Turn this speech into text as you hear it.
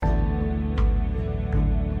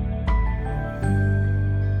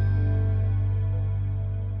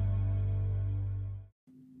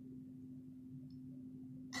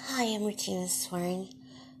Hi, I'm Regina Swarn.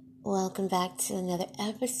 Welcome back to another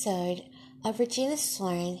episode of Regina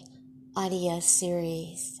Swarn audio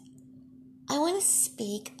series. I want to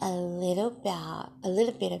speak a little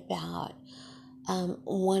bit about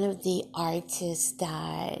one of the artists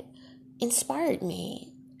that inspired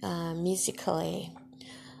me musically.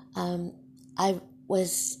 I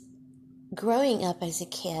was growing up as a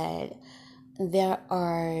kid. There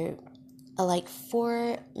are like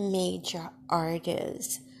 4 major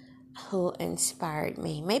artists who inspired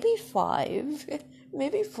me, maybe five.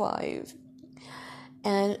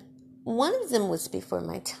 And one of them was before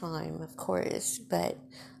my time, of course, but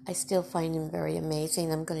I still find him very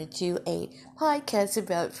amazing. I'm going to do a podcast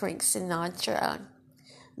about Frank Sinatra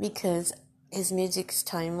because his music's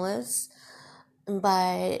timeless.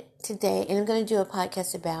 But today, and I'm going to do a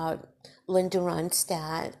podcast about Linda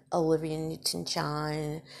Ronstadt, Olivia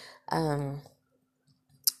Newton-John,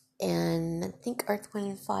 and I think Earth, Wind,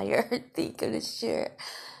 and Fire, I think I'm sure,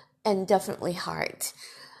 and definitely Heart.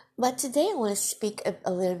 But today I want to speak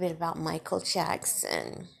a little bit about Michael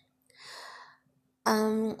Jackson.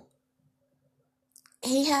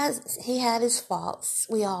 He had his faults.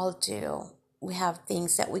 We all do. We have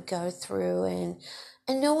things that we go through, and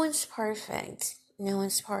no one's perfect.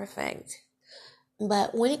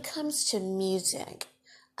 But when it comes to music,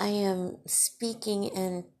 I am speaking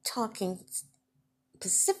and talking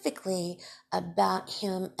specifically about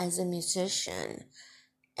him as a musician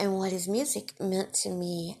and what his music meant to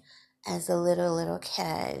me as a little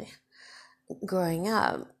kid growing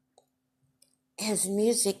up. His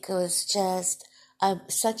music was just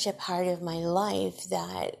such a part of my life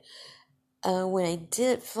that when I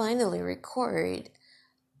did finally record,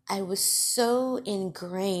 I was so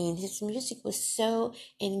ingrained. His music was so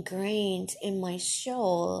ingrained in my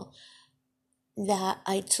soul that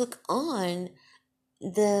I took on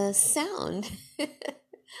the sound.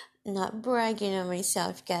 Not bragging on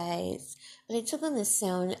myself, guys, but I took on the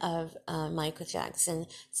sound of Michael Jackson,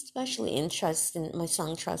 especially in my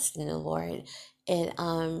song Trust in the Lord. It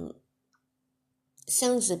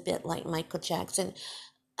sounds a bit like Michael Jackson.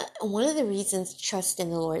 One of the reasons Trust in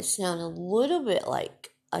the Lord sounds a little bit like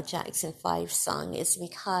a Jackson 5 song is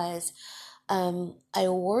because I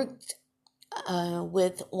worked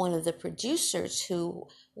with one of the producers who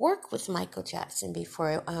worked with Michael Jackson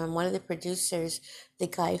before. One of the producers, the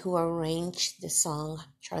guy who arranged the song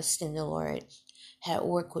Trust in the Lord, had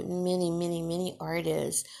worked with many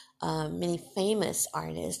artists, many famous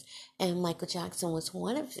artists, and Michael Jackson was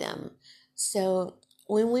one of them. So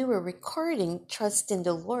when we were recording Trust in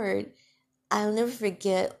the Lord, I'll never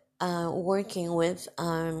forget working with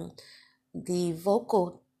the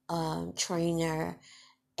vocal trainer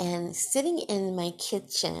and sitting in my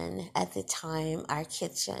kitchen at the time, our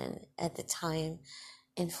kitchen at the time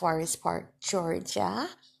in Forest Park, Georgia.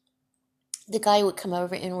 The guy would come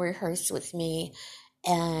over and rehearse with me,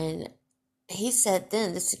 and he said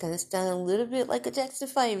then, this is going to sound a little bit like a Jackson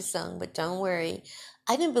 5 song, but don't worry.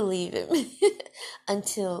 I didn't believe him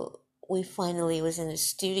until we finally was in the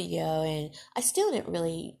studio, and I still didn't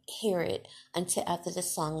really hear it until after the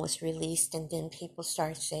song was released, and then people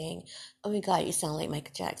started saying, oh my God, you sound like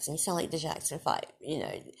Michael Jackson, you sound like the Jackson 5, and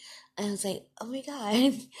I was like, oh my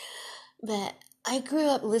God. But I grew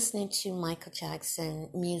up listening to Michael Jackson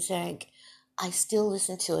music. I still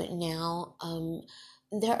listen to it now.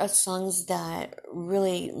 There are songs that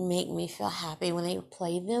really make me feel happy when I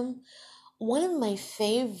play them. One of my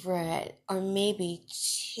favorite, or maybe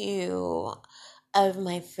 2 of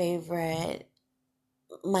my favorite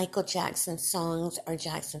Michael Jackson songs or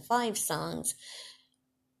Jackson 5 songs,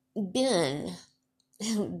 Ben,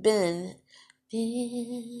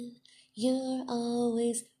 you're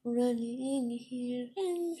always running here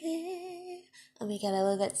and there. Oh my God, I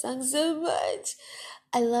love that song so much.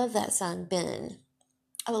 I love that song, Ben.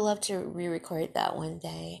 I would love to re-record that one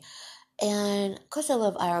day. And of course I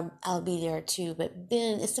love I'll Be There Too, but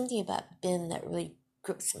Ben, it's something about Ben that really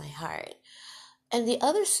grips my heart. And the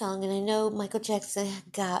other song, and I know Michael Jackson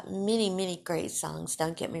got many great songs,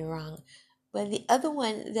 don't get me wrong, but the other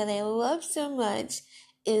one that I love so much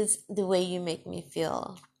is The Way You Make Me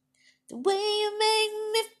Feel. The way you make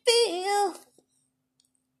me feel,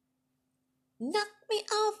 knock me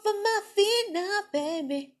off of my feet now,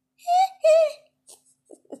 baby.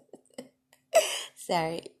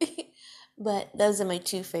 Sorry. But those are my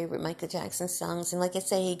 2 favorite Michael Jackson songs. And like I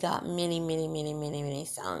say, he got many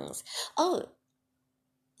songs. Oh,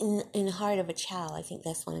 in Heart of a Child, I think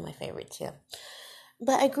that's one of my favorite too.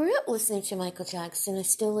 But I grew up listening to Michael Jackson. I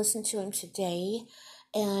still listen to him today.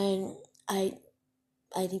 And I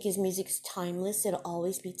think his music's timeless. It'll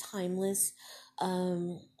always be timeless.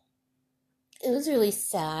 it was really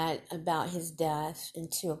sad about his death in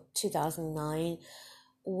 2009.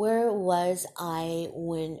 Where was I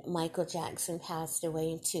when Michael Jackson passed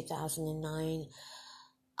away in 2009?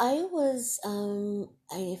 I was,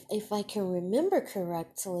 if I can remember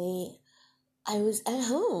correctly, I was at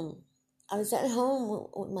home. I was at home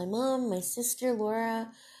with my mom, my sister Laura,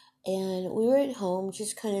 and we were at home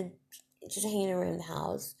just kind of just hanging around the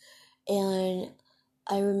house. And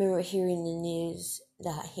I remember hearing the news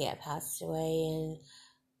that he had passed away, and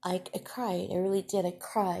I cried. I really did. I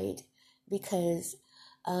cried because,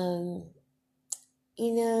 um,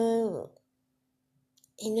 you know,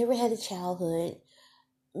 he never had a childhood,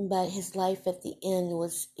 but his life at the end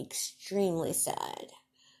was extremely sad.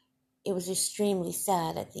 It was extremely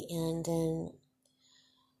sad at the end, and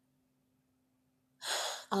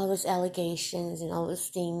all those allegations and all those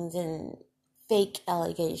things and fake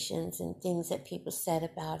allegations and things that people said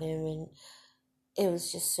about him, and it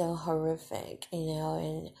was just so horrific,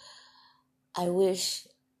 and I wish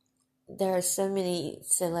there are so many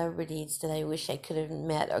celebrities that I wish I could have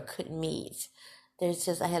met or could meet. There's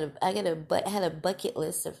just I had a bucket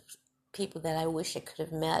list of people that I wish I could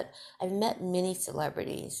have met. I've met many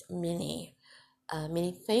celebrities, many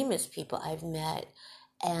famous people I've met,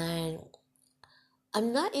 and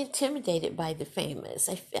I'm not intimidated by the famous.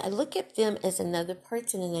 I look at them as another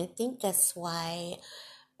person, and I think that's why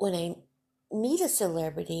when I meet a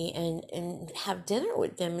celebrity and have dinner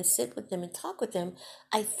with them and sit with them and talk with them,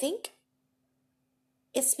 I think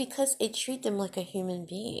it's because I treat them like a human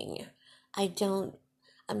being. I don't,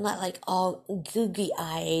 I'm not like all googly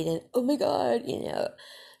eyed and oh my God,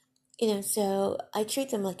 so I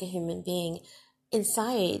treat them like a human being.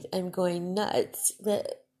 Inside, I'm going nuts,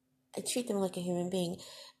 but I treat them like a human being.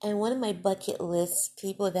 And one of my bucket list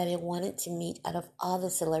people that I wanted to meet out of all the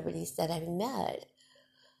celebrities that I've met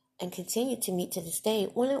and continue to meet to this day,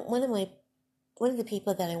 one of the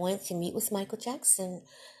people that I wanted to meet was Michael Jackson,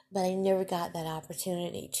 but I never got that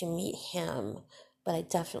opportunity to meet him. But I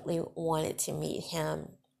definitely wanted to meet him,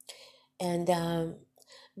 and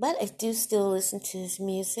but I do still listen to his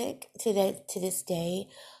music to this day.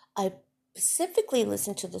 I specifically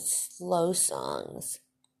listen to the slow songs.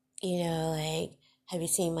 Like Have You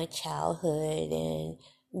Seen My Childhood and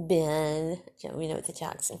Ben, with the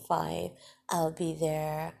Jackson 5, I'll Be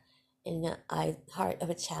There, and I Heart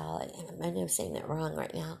of a Child. I know I'm saying that wrong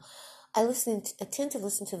right now. I tend to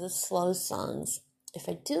listen to the slow songs. If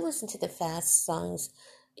I do listen to the fast songs,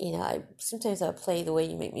 sometimes I'll play The Way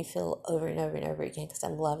You Make Me Feel over and over and over again because I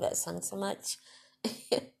love that song so much.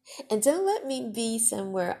 And Don't Let Me Be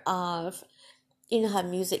Somewhere Off. You know how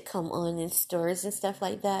music come on in stores and stuff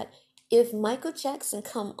like that. If Michael Jackson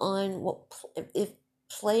come on, if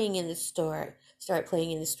playing in the store, start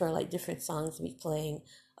playing in the store, like different songs be playing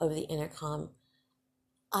over the intercom,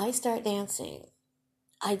 I start dancing.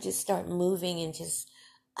 I just start moving and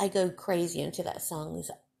I go crazy until that song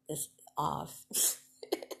is off.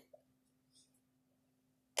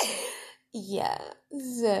 Yeah,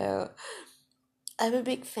 so I'm a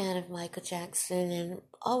big fan of Michael Jackson and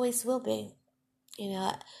always will be.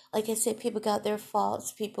 Like I said, people got their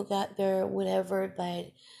faults, people got their whatever,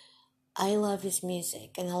 but I love his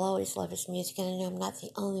music and I'll always love his music. And I know I'm not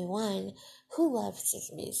the only one who loves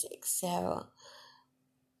his music. So,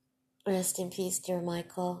 rest in peace, dear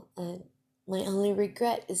Michael. My only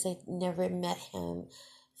regret is I never met him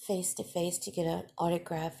face to face to get an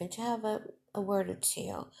autograph and to have a word or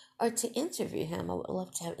two, or to interview him. I would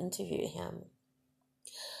love to have interviewed him.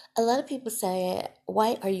 A lot of people say,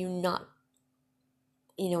 why are you not,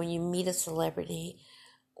 when you meet a celebrity,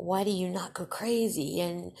 why do you not go crazy?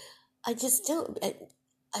 And I just don't.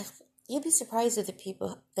 You'd be surprised at the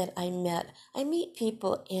people that I met. I meet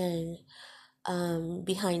people in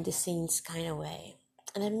behind the scenes kind of way.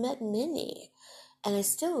 And I've met many. And I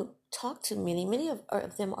still talk to many. Many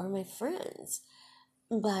of them are my friends.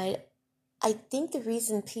 But I think the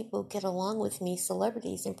reason people get along with me,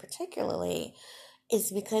 celebrities in particularly,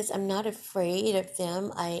 is because I'm not afraid of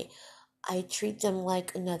them. I treat them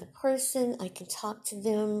like another person. I can talk to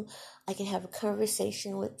them. I can have a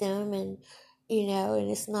conversation with them, and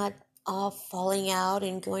and it's not all falling out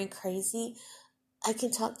and going crazy. I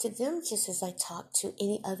can talk to them just as I talk to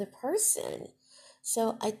any other person.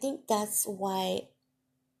 So I think that's why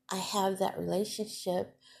I have that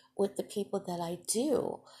relationship with the people that I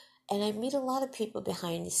do. And I meet a lot of people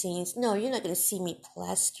behind the scenes. No, you're not going to see me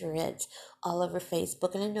plaster it all over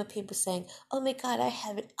Facebook. And I know people saying, oh my God, I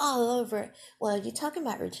have it all over. Well, you're talking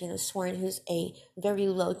about Regina Swarn, who's a very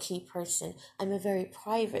low-key person. I'm a very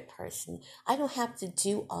private person. I don't have to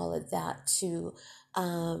do all of that to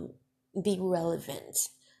be relevant.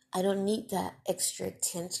 I don't need that extra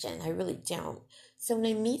attention. I really don't. So when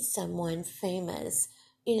I meet someone famous,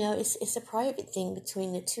 it's a private thing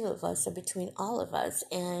between the two of us or between all of us,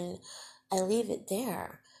 and I leave it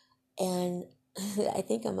there. And I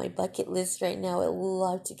think on my bucket list right now, I'd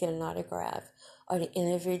love to get an autograph or to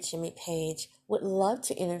interview Jimmy Page. Would love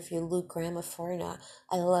to interview Lou Gramaforna.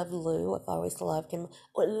 I love Lou. I've always loved him.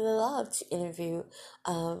 Would love to interview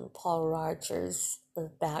Paul Rogers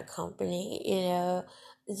of Bad Company.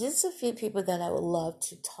 Just a few people that I would love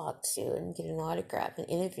to talk to and get an autograph and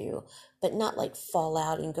interview, but not like fall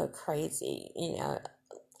out and go crazy.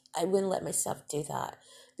 I wouldn't let myself do that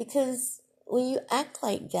because when you act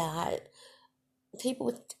like that, people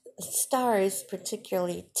with stars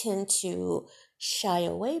particularly tend to shy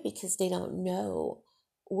away because they don't know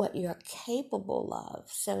what you're capable of.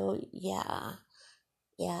 So yeah,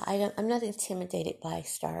 I'm not intimidated by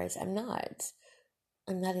stars. I'm not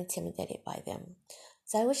intimidated by them.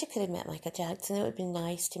 So I wish I could have met Michael Jackson. It would have been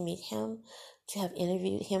nice to meet him, to have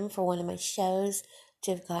interviewed him for one of my shows,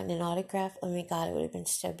 to have gotten an autograph. Oh my God, it would have been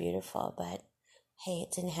so beautiful. But hey,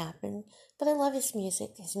 it didn't happen. But I love his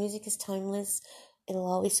music. His music is timeless. It'll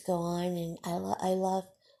always go on. And I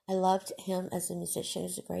loved him as a musician.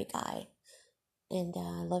 He's a great guy. And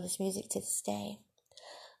I love his music to this day.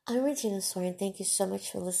 I'm Regina Swarn. Thank you so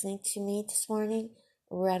much for listening to me this morning.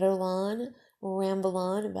 Ramble on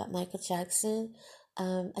about Michael Jackson.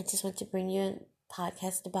 I just want to bring you a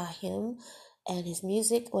podcast about him and his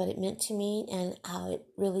music, what it meant to me, and how it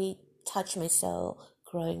really touched my soul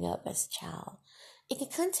growing up as a child. You can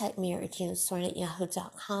contact me at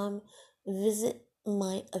reginaswarn@yahoo.com. Visit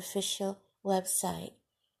my official website,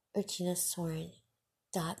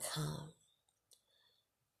 reginaswarn.com.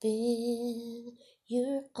 Ben,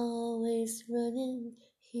 you're always running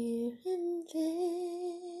here and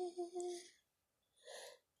there.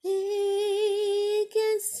 They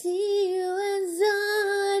can see you as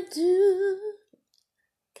I do.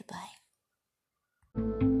 Goodbye.